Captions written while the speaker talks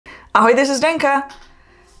Ahoy, this is Zdenka.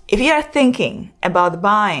 If you are thinking about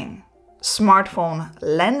buying smartphone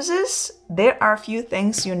lenses, there are a few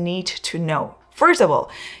things you need to know. First of all,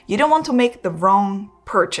 you don't want to make the wrong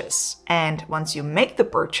purchase. And once you make the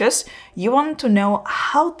purchase, you want to know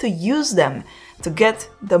how to use them to get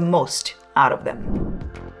the most out of them.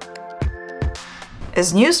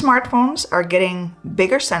 As new smartphones are getting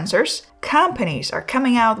bigger sensors, companies are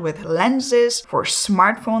coming out with lenses for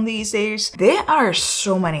smartphone these days. There are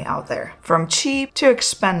so many out there, from cheap to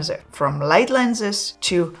expensive, from light lenses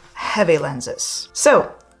to heavy lenses.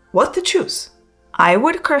 So, what to choose? I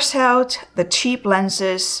would cross out the cheap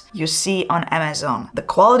lenses you see on Amazon. The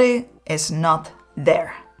quality is not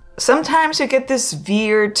there. Sometimes you get this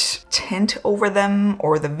weird tint over them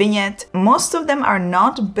or the vignette. Most of them are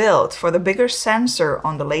not built for the bigger sensor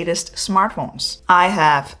on the latest smartphones. I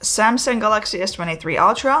have Samsung Galaxy S23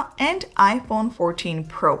 Ultra and iPhone 14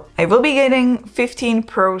 Pro. I will be getting 15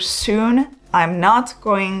 Pro soon. I'm not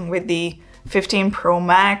going with the 15 Pro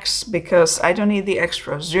Max because I don't need the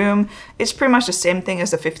extra zoom. It's pretty much the same thing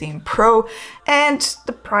as the 15 Pro and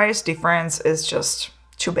the price difference is just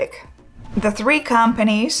too big. The three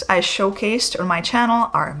companies I showcased on my channel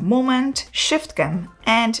are Moment, ShiftCam,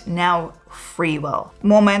 and now Freewell.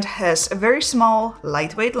 Moment has very small,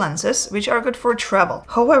 lightweight lenses, which are good for travel.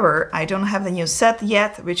 However, I don't have the new set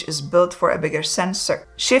yet, which is built for a bigger sensor.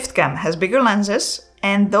 ShiftCam has bigger lenses,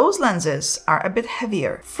 and those lenses are a bit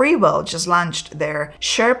heavier. Freewell just launched their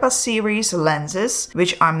Sherpa Series lenses,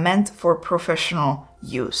 which are meant for professional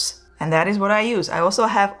use. And that is what I use. I also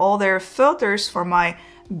have all their filters for my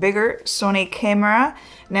bigger Sony camera.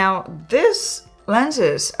 Now, these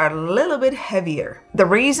lenses are a little bit heavier. The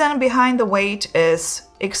reason behind the weight is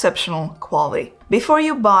exceptional quality. Before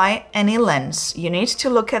you buy any lens, you need to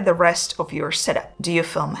look at the rest of your setup. Do you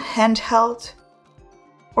film handheld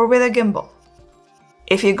or with a gimbal?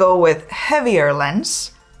 If you go with heavier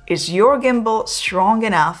lens, is your gimbal strong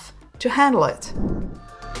enough to handle it?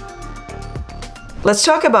 Let's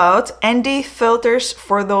talk about ND filters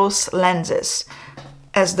for those lenses,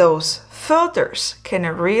 as those filters can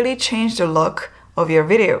really change the look of your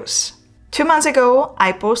videos. 2 months ago,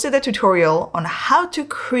 I posted a tutorial on how to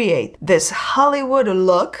create this Hollywood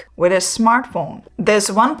look with a smartphone. This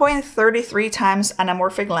 1.33 times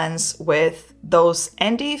anamorphic lens with those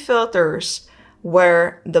ND filters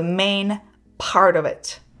were the main part of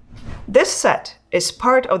it. This set is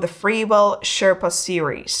part of the Freewell Sherpa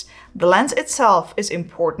Series. The lens itself is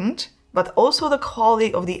important, but also the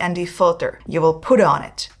quality of the ND filter you will put on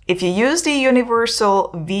it. If you use the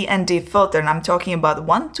universal VND filter, and I'm talking about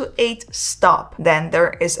 1 to 8 stop, then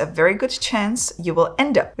there is a very good chance you will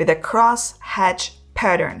end up with a cross hatch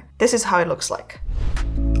pattern. This is how it looks like.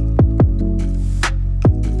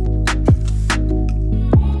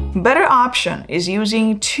 Better option is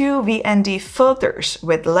using 2 VND filters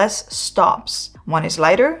with less stops. One is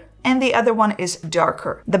lighter and the other one is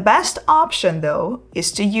darker. The best option though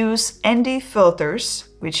is to use ND filters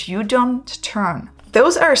which you don't turn.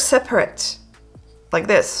 Those are separate, like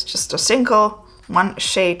this, just a single one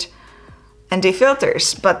shade ND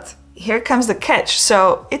filters. But here comes the catch.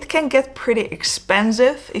 So it can get pretty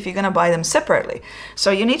expensive if you're gonna buy them separately.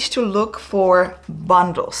 So you need to look for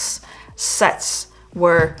bundles, sets,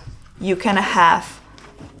 where you can have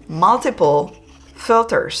multiple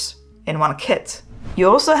filters in one kit. You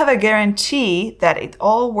also have a guarantee that it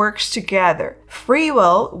all works together.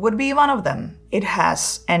 Freewell would be one of them. It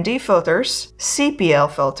has ND filters, CPL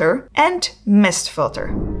filter, and mist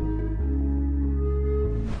filter.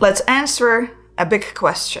 Let's answer a big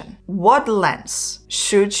question. What lens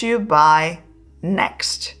should you buy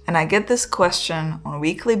next? And I get this question on a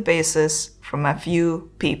weekly basis from a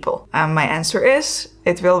few people. And my answer is,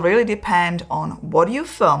 it will really depend on what you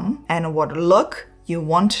film and what look you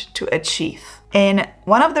want to achieve. In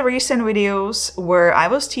one of the recent videos where I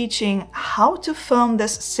was teaching how to film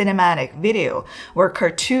this cinematic video where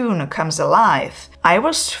cartoon comes alive, I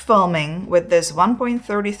was filming with this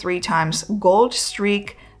 1.33 times gold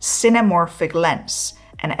streak cinemorphic lens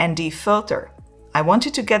and ND filter. I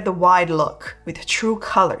wanted to get the wide look with true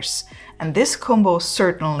colors, and this combo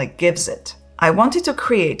certainly gives it. I wanted to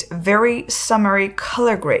create very summery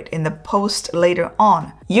color grade in the post later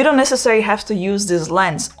on. You don't necessarily have to use this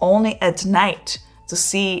lens only at night to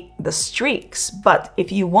see the streaks, but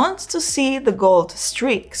if you want to see the gold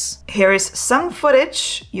streaks, here is some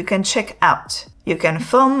footage you can check out. You can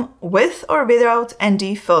film with or without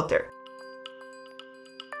ND filter.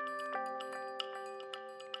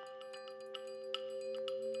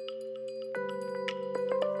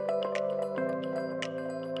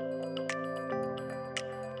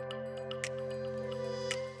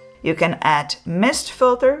 You can add mist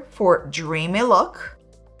filter for dreamy look.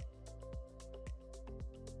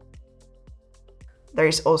 There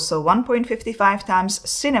is also 1.55 times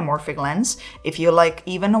cinemorphic lens if you like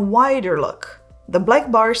even a wider look. The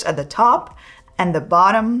black bars at the top and the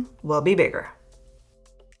bottom will be bigger.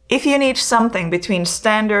 If you need something between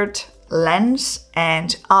standard lens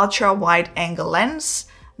and ultra wide angle lens,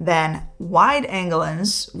 then wide angle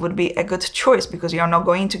lens would be a good choice because you're not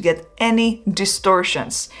going to get any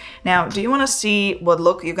distortions. Now, do you want to see what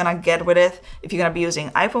look you're gonna get with it if you're gonna be using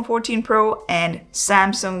iPhone 14 Pro and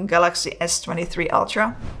Samsung Galaxy S23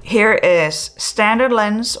 Ultra? Here is standard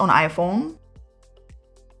lens on iPhone.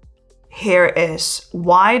 Here is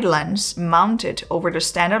wide lens mounted over the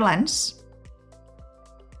standard lens.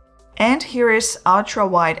 And here is ultra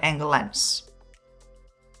wide angle lens.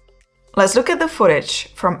 Let's look at the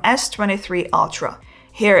footage from S23 Ultra.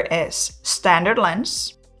 Here is standard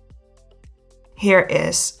lens. Here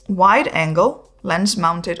is wide angle lens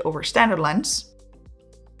mounted over standard lens.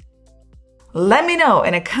 Let me know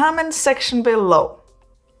in a comment section below.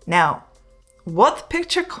 Now, what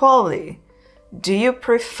picture quality do you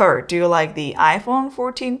prefer? Do you like the iPhone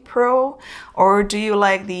 14 Pro or do you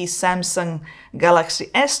like the Samsung Galaxy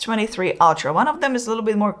S23 Ultra? One of them is a little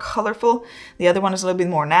bit more colorful, the other one is a little bit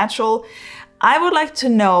more natural. I would like to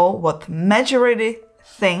know what majority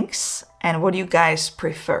thinks and what you guys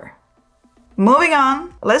prefer. Moving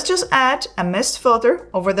on, let's just add a mist filter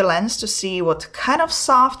over the lens to see what kind of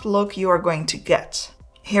soft look you are going to get.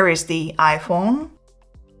 Here is the iPhone.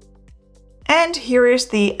 And here is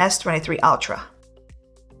the S23 Ultra.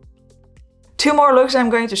 Two more looks I'm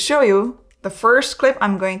going to show you. The first clip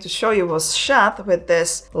I'm going to show you was shot with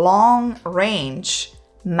this long range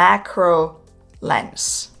macro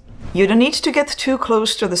lens. You don't need to get too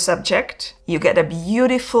close to the subject. You get a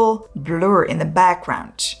beautiful blur in the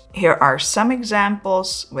background. Here are some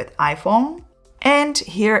examples with iPhone. And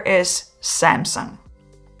here is Samsung.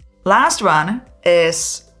 Last one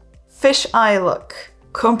is fisheye look.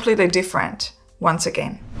 Completely different once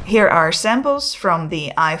again. Here are samples from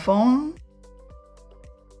the iPhone.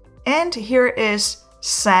 And here is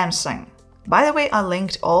Samsung. By the way, I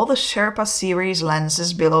linked all the Sherpa series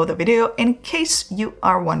lenses below the video in case you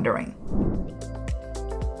are wondering.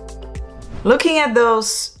 Looking at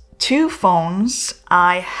those two phones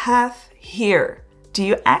I have here, do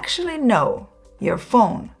you actually know your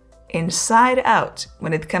phone inside out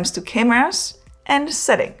when it comes to cameras and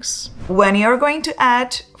settings? When you're going to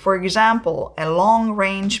add, for example, a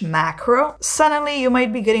long-range macro, suddenly you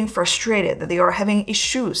might be getting frustrated that you are having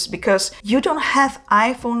issues because you don't have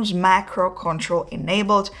iPhone's macro control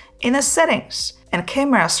enabled in the settings and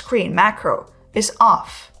camera screen macro is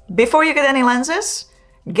off. Before you get any lenses,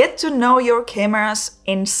 get to know your cameras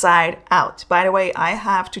inside out. By the way, I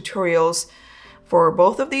have tutorials for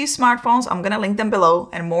both of these smartphones. I'm gonna link them below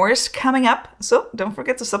and more is coming up. So don't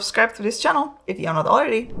forget to subscribe to this channel if you're not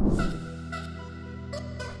already.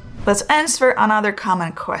 Let's answer another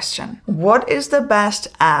common question. What is the best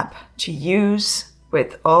app to use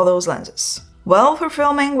with all those lenses? Well, for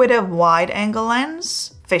filming with a wide angle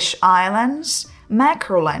lens, fisheye lens,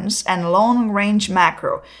 macro lens, and long range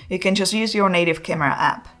macro, you can just use your native camera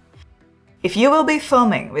app. If you will be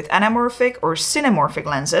filming with anamorphic or cinemorphic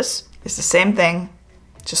lenses, it's the same thing,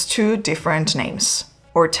 just two different names.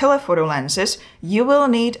 Or telephoto lenses, you will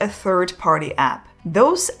need a third-party app.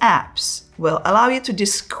 Those apps will allow you to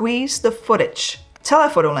squeeze the footage.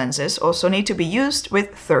 Telephoto lenses also need to be used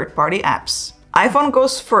with third-party apps. iPhone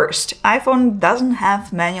goes first. iPhone doesn't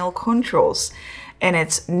have manual controls in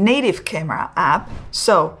its native camera app,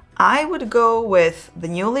 so I would go with the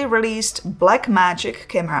newly released Blackmagic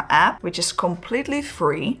Camera app, which is completely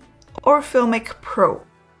free, or Filmic Pro.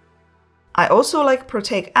 I also like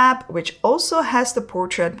Protect app, which also has the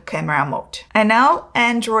portrait camera mode. And now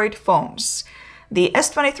Android phones. The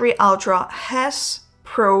S23 Ultra has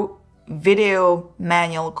Pro Video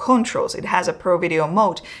manual controls. It has a Pro Video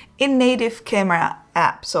mode in native camera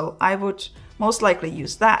app, so I would most likely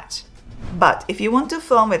use that. But if you want to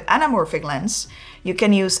film with anamorphic lens, you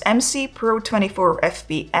can use MC Pro 24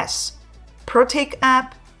 FPS, Protect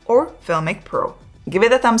app, or Filmic Pro. Give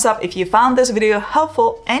it a thumbs up if you found this video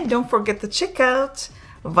helpful and don't forget to check out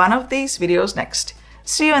one of these videos next.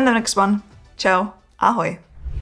 See you in the next one. Ciao, ahoj.